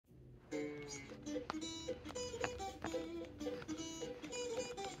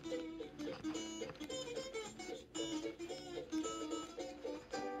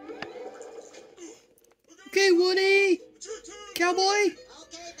Okay, Woody! Cowboy!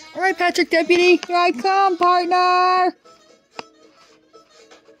 Alright, Patrick Deputy, here I come, partner!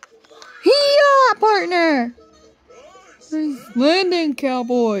 Hee-yaw, partner! Nice landing,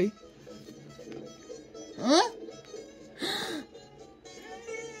 cowboy! Huh?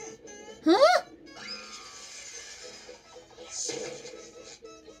 Huh?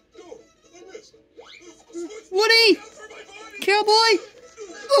 Woody! Cowboy!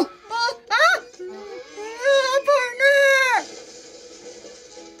 Oh, partner!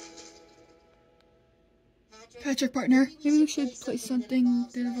 Patrick, partner, maybe you should play something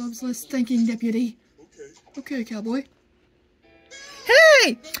that involves less thinking, deputy. Okay, cowboy.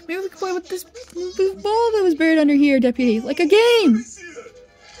 Hey! Maybe we can play with this ball that was buried under here, deputy. Like a game!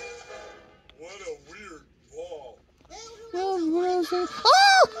 What a weird ball. Well, what else?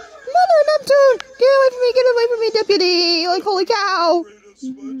 Oh! Mother Neptune! Get away from me, deputy! Like, holy cow!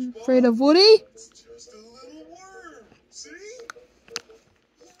 Afraid of Woody? It's just a little worm. See?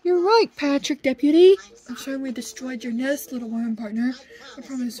 You're right, Patrick Deputy. I'm sorry we destroyed your nest, little worm partner. I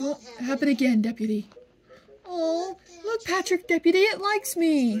promise it won't happen again, deputy. Oh, look, Patrick Deputy, it likes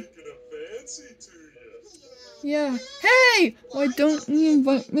me. Taking a fancy to you. Yeah. Hey! Why don't you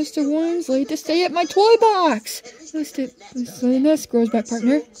invite Mr. Wormsley to stay at my toy box? At least the nest grows back,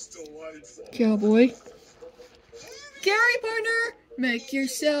 partner. Sounds delightful. Cowboy. Gary, partner! Make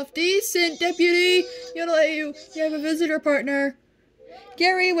yourself decent, deputy! You have a visitor, partner.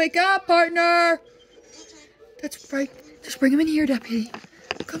 Gary, wake up, partner! That's right. Just bring him in here, deputy.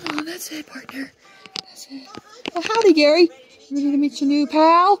 Come on, that's it, partner. That's it. Oh, howdy, Gary. Ready to meet your new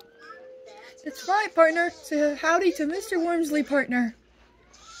pal? That's right, partner. Say howdy to Mr. Wormsley, partner.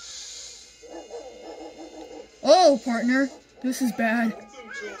 Oh, partner. This is bad. Something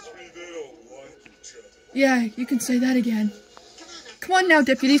tells me they don't like each other. Yeah, you can say that again. Come on now,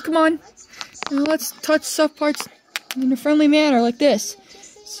 deputies, come on. Now let's touch soft parts in a friendly manner like this.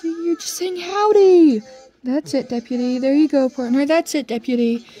 See, you're just saying howdy. That's it, deputy. There you go, partner. That's it,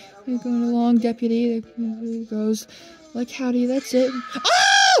 deputy. You're going along, deputy. There he goes. Like howdy, that's it.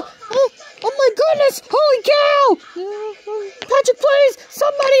 Oh! Oh my goodness! Holy cow! Patrick, please!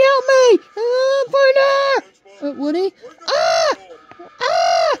 Somebody help me! Partner! Woody? Ah!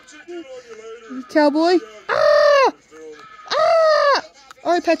 Ah! Cowboy? Ah! Ah!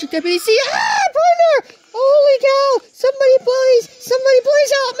 Alright, Patrick Deputy, see ya! Ah, partner! Holy cow! Somebody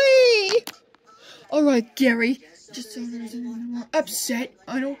please help me! Alright, Gary, just so there's no more upset,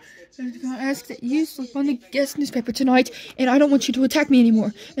 I'm gonna ask that you sleep on the guest newspaper tonight, and I don't want you to attack me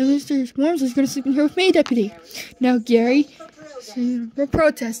anymore. And Mr. Wormsley's gonna sleep in here with me, deputy. Now, Gary, for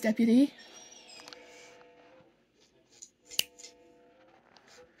protest, deputy.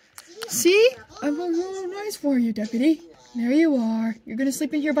 See? I'm really nice for you, deputy. There you are. You're gonna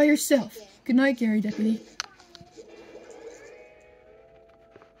sleep in here by yourself. Good night, Gary, deputy.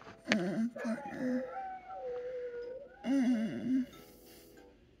 Partner.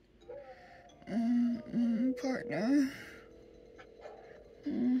 Partner.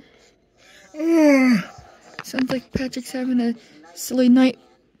 Sounds like Patrick's having a silly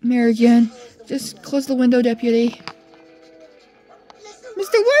nightmare again. Just close the window, deputy.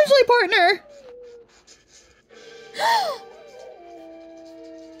 Mr. Wormsley, partner!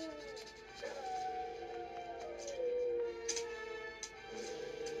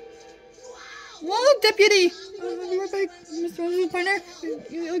 Whoa, deputy! I'll be right back, Mr. Wormsley, partner.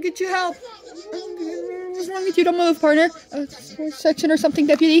 I'll get you help. What's wrong with you? Don't move, partner. Sports section or something,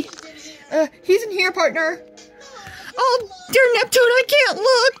 deputy. He's in here, partner. Oh, dear Neptune, I can't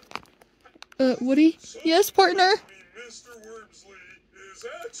look! Woody? Yes, partner? Mr. Wormsley is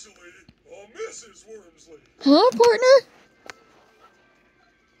actually a Mrs. Wormsley. Huh, partner?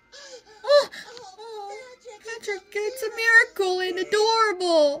 Oh, Patrick, it's a miracle and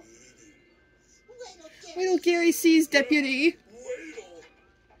adorable. Wait till Gary sees, deputy.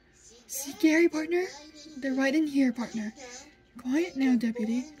 See, Gary, partner? They're right in here, partner. Quiet now,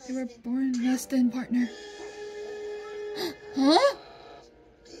 deputy. They were born less than, partner. Huh?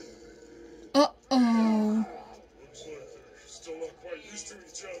 Uh-oh. Looks like they're still not quite used to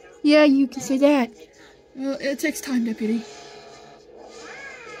each other. Yeah, you can say that. Well, it takes time, deputy.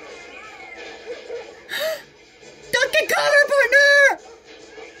 Duck and cover, partner!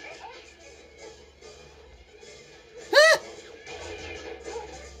 Ah!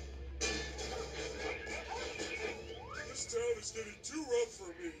 This town is getting too rough for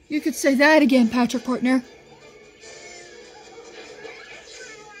me. You could say that again, Patrick, partner.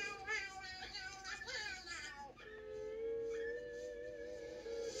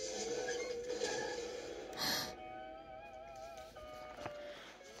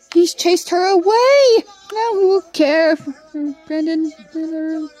 He's chased her away. Now who will care for Brandon and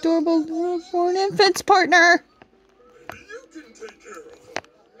her adorable born infant's partner? You can take care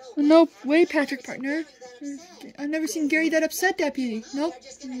of them. Nope, way, Patrick, partner. I've never seen Gary that upset, Deputy. Nope.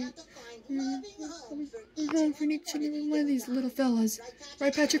 I'm home for each and every one of these little fellas.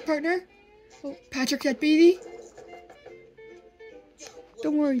 Right, Patrick, partner? Oh, Patrick, Deputy?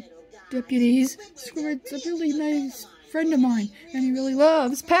 Don't worry, deputies. Squidward's a really nice friend of mine, and he really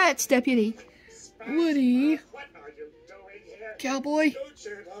loves pets, Deputy. Woody. What are you doing here? Cowboy. Don't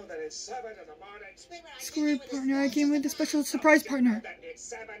you know that it's 7 in the morning? Squidward, partner, I came with a special surprise partner. That it's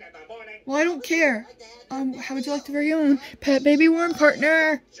 7 in the morning. Well, I don't care. How would you like the very own pet baby worm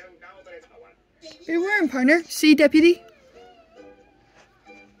partner? You know that it's Baby worm partner. See, Deputy?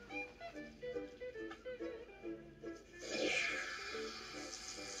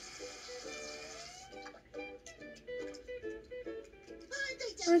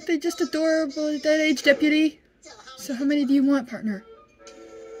 Aren't they just adorable at that age, Deputy? So how many do you want, partner?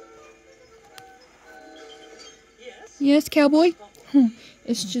 Yes, Cowboy?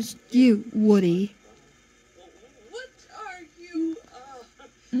 It's just you, Woody. What are you,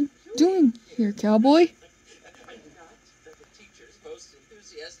 Doing here, Cowboy? not that the teacher's most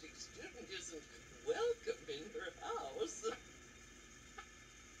enthusiastic student isn't welcome in her house.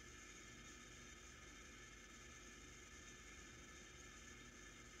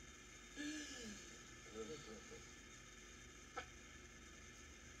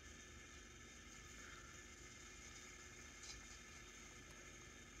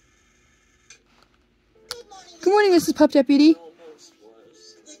 Good morning, Mrs. Pup Deputy. Almost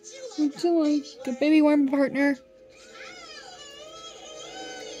was. What you doing? Good baby worm partner.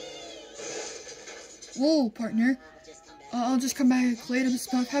 Whoa, partner. I'll just come back later, Mrs.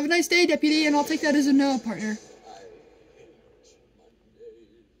 Pup. Have a nice day, Deputy, and I'll take that as a no, partner.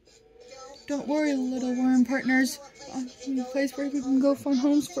 Don't worry, little worm partners. I'll be a place where we can go find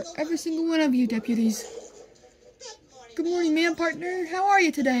homes for every single one of you, deputies. Good morning, ma'am, partner. How are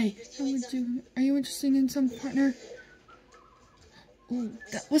you today? Are you interested in some partner? Oh,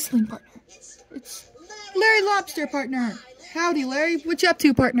 that whistling partner. It's Larry Lobster, partner. Howdy, Larry. What you up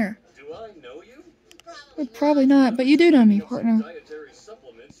to, partner? Do I know you? Well, probably not, but you do know me, partner. Dietary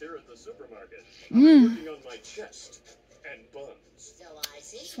supplements here at the supermarket. Mm. Working on my chest and buns.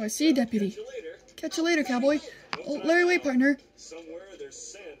 So I see, Deputy. See you later. Catch you later, cowboy. Oh, Larry, wait, partner. Somewhere there's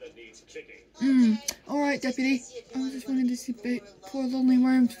sand that needs kicking. Alright, Deputy. I just wanted to see poor lonely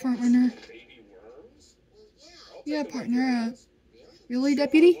worms, partner. Baby worms? Yeah, partner. Really,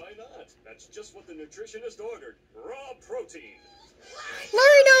 Deputy? Why not? That's just what the nutritionist ordered. Raw protein.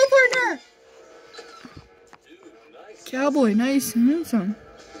 Larry, no, partner! Dude, nice. Cowboy, nice and handsome.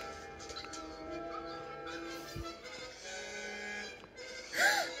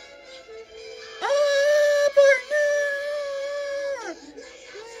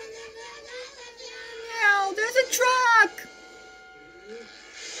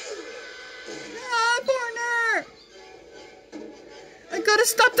 Gotta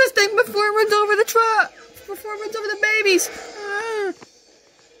stop this thing before it runs over the truck! Before it runs over the babies!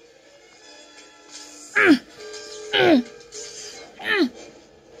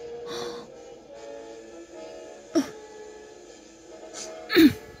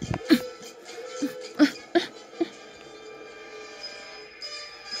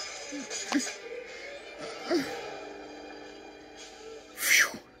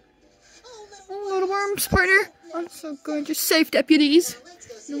 Oh, little worms, partner. I'm so good. You're safe, deputies.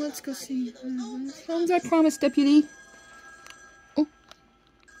 Now let's go see. As I promised, Deputy. Oh.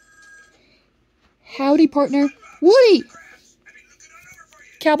 Howdy, partner. Woody!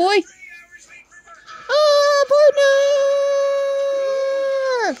 Cowboy? Oh,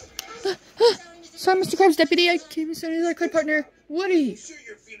 partner! Sorry, Mr. Krabs, Deputy. I came as soon as I could, partner. Woody! Sure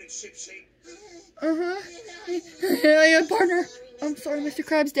you're feeling shipshape. Yeah, partner. I'm sorry, Mr.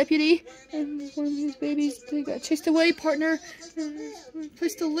 Krabs, Deputy. And one of these babies, they got chased away, partner.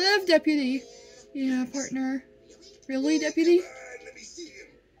 Place to live, Deputy. Yeah, partner. Really, Deputy? Let me see him.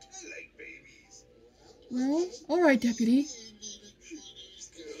 I like babies. Well, alright, Deputy.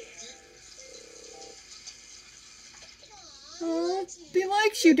 Oh, he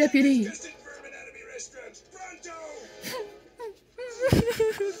likes you, Deputy. Just in vermin out of me restaurant. Pronto!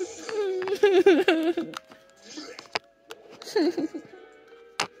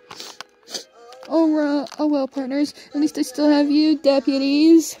 Oh well, partners. At least I still have you,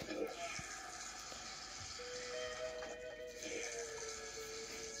 deputies.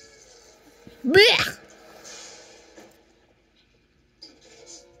 Blech!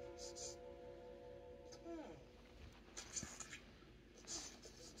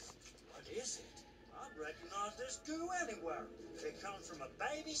 anywhere. They come from a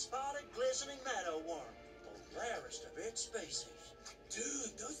baby spotted glistening meadowworm, the rarest of its species.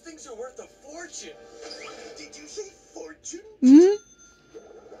 Dude, those things are worth a fortune. Did you say fortune? Hmm?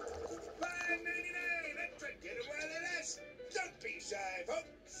 $5.99. That's a get away with us. Don't be shy,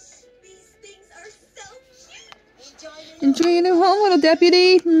 folks. These things are so cute. Enjoy your new home, little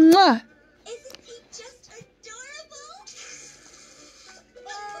deputy. Mwah. Isn't he just adorable?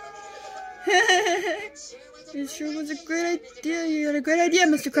 It sure was a great idea. You had a great idea,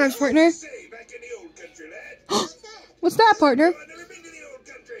 Mr. Krabs, partner. Say, back in the old country, lad. What's that, partner? I've never been to the old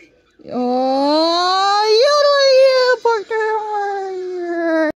country. Oh, you partner.